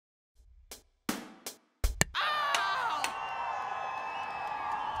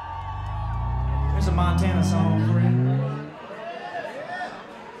Montana song for you.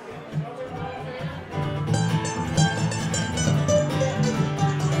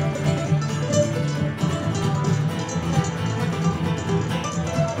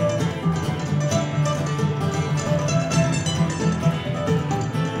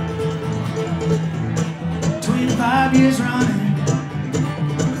 25 years running,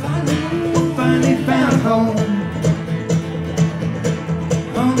 finally found a home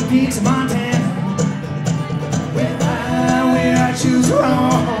on the peaks of Montana, where I choose to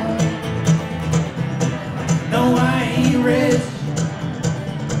roam. No, I ain't rich,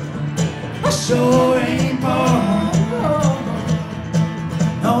 I sure ain't poor.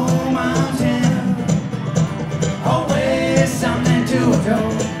 No, Montana, always something to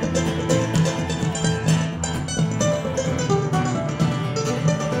adore.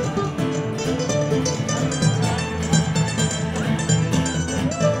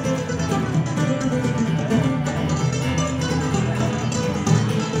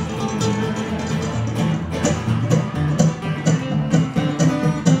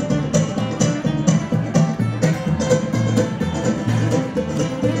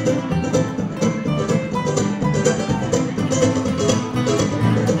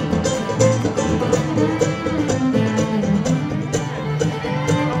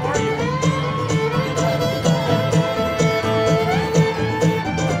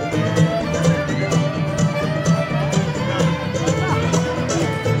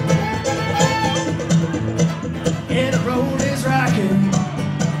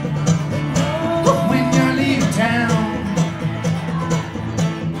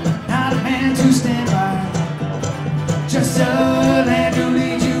 Just a land to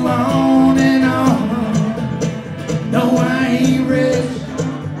lead you on and on. No, I ain't rich,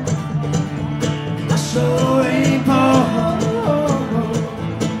 I sure ain't poor.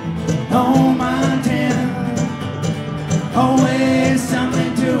 Oh, Montana, always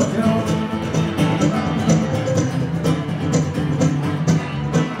something to adore.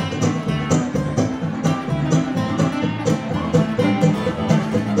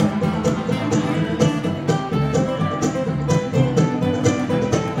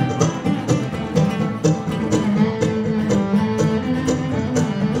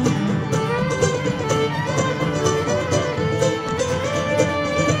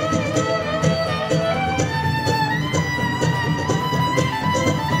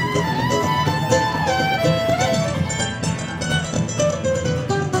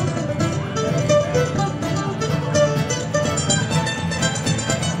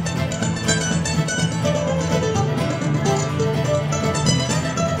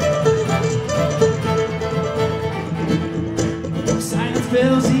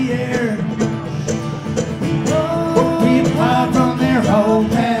 Fills the air. People pop from their whole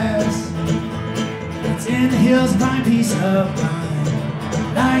past. It's in the hills, find peace of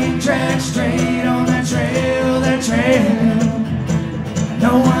mind. Lying track straight on that trail, that trail.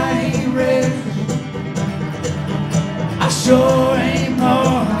 No, I ain't rich, I sure ain't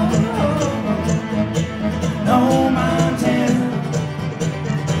poor. No, Montana,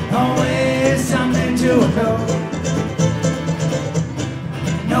 always something to adore.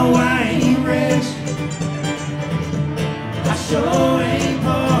 No, I ain't rich, I sure ain't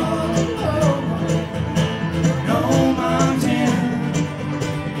poor. No, Montana,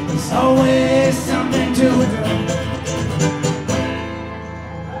 it's always something to adore.